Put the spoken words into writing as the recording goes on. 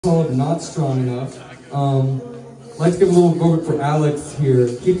Called Not Strong Enough. I'd like to give a little vote for Alex here.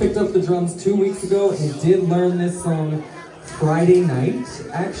 He picked up the drums 2 weeks ago and did learn this song Friday night,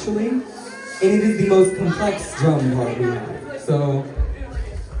 actually. And it is the most complex drum part we have. So,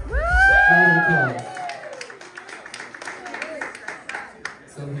 round of applause.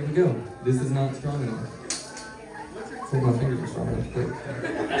 So here we go. This is Not Strong Enough. So my fingers are strong enough. Great.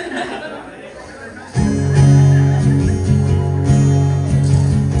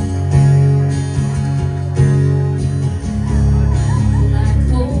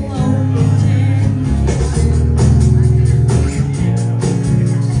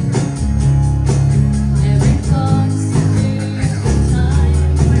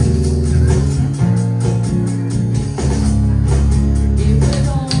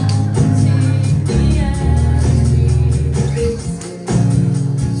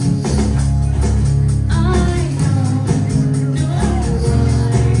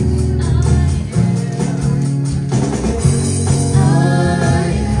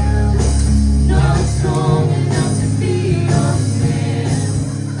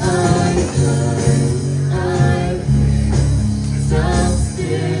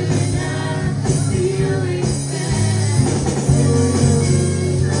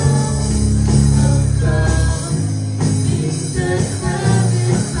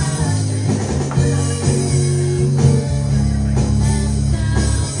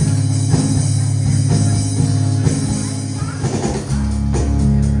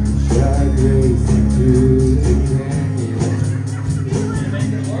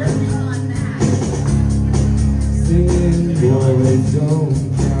 Boys don't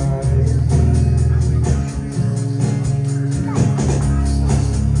cry.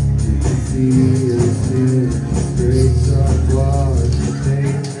 You see us in straight up bars of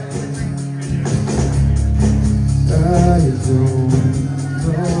pavement. I don't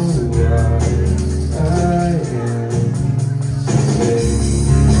know why I am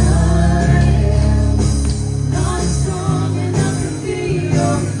waiting. I am not strong enough to be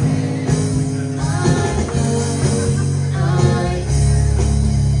your friend.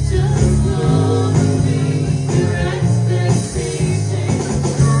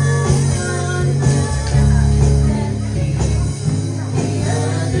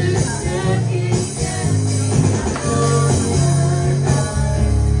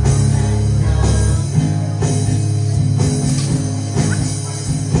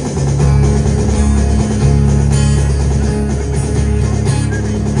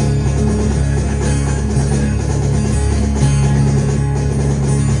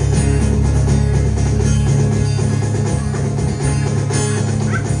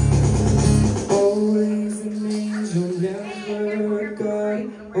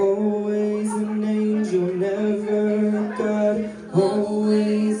 Always an angel, never God.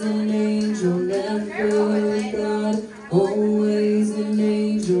 Always an angel, never God. Always an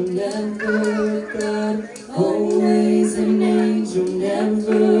angel, never God. Always an angel,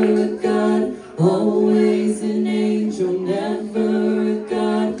 never God. Always an angel, never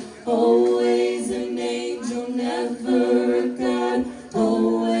God. Always an angel, never God.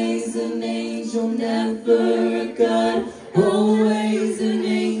 Always an angel, never God. Always an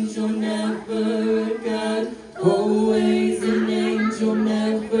angel, never God. Always an angel,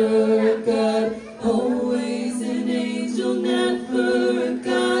 never